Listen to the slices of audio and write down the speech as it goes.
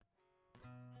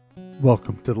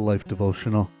Welcome to the Life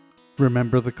Devotional.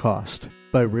 Remember the Cost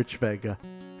by Vega.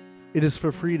 It is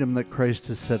for freedom that Christ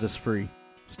has set us free.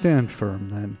 Stand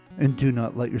firm then, and do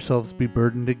not let yourselves be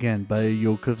burdened again by a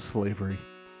yoke of slavery.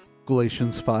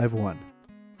 Galatians 5:1.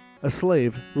 A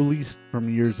slave, released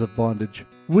from years of bondage,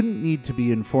 wouldn't need to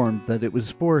be informed that it was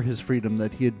for his freedom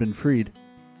that he had been freed.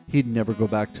 He'd never go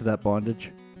back to that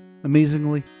bondage.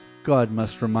 Amazingly, God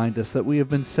must remind us that we have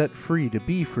been set free to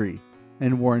be free,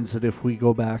 and warns that if we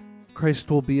go back,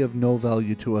 Christ will be of no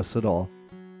value to us at all.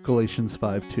 Galatians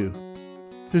 5:2.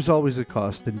 There's always a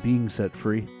cost in being set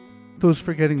free. Those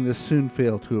forgetting this soon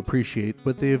fail to appreciate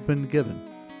what they have been given.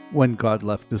 When God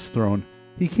left his throne,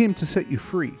 he came to set you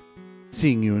free.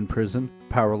 Seeing you in prison,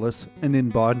 powerless, and in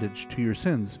bondage to your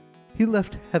sins, he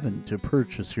left heaven to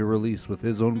purchase your release with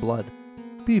his own blood.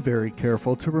 Be very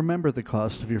careful to remember the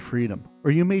cost of your freedom,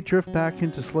 or you may drift back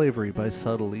into slavery by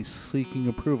subtly seeking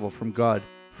approval from God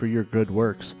for your good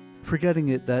works, forgetting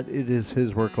that it is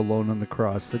his work alone on the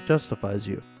cross that justifies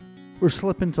you. Or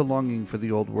slip into longing for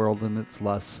the old world and its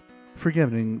lusts,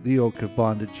 forgetting the yoke of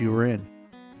bondage you were in.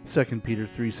 2 Peter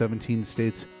 3:17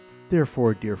 states,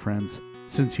 "Therefore, dear friends,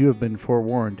 since you have been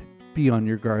forewarned, be on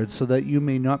your guard so that you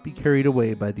may not be carried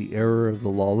away by the error of the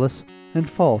lawless and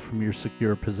fall from your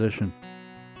secure position."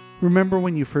 Remember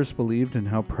when you first believed and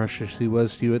how precious he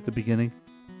was to you at the beginning?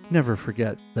 Never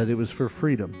forget that it was for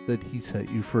freedom that he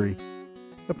set you free.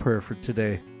 A prayer for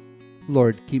today.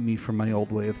 Lord, keep me from my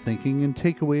old way of thinking and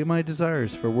take away my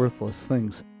desires for worthless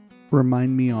things.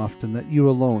 Remind me often that you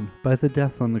alone, by the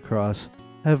death on the cross,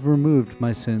 have removed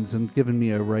my sins and given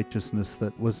me a righteousness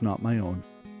that was not my own.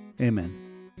 Amen.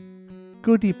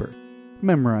 Go deeper.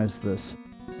 Memorize this.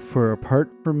 For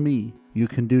apart from me, you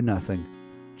can do nothing.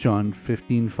 John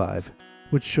 15:5,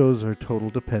 which shows our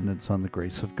total dependence on the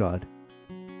grace of God.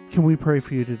 Can we pray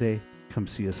for you today? Come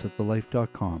see us at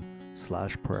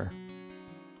thelife.com/prayer.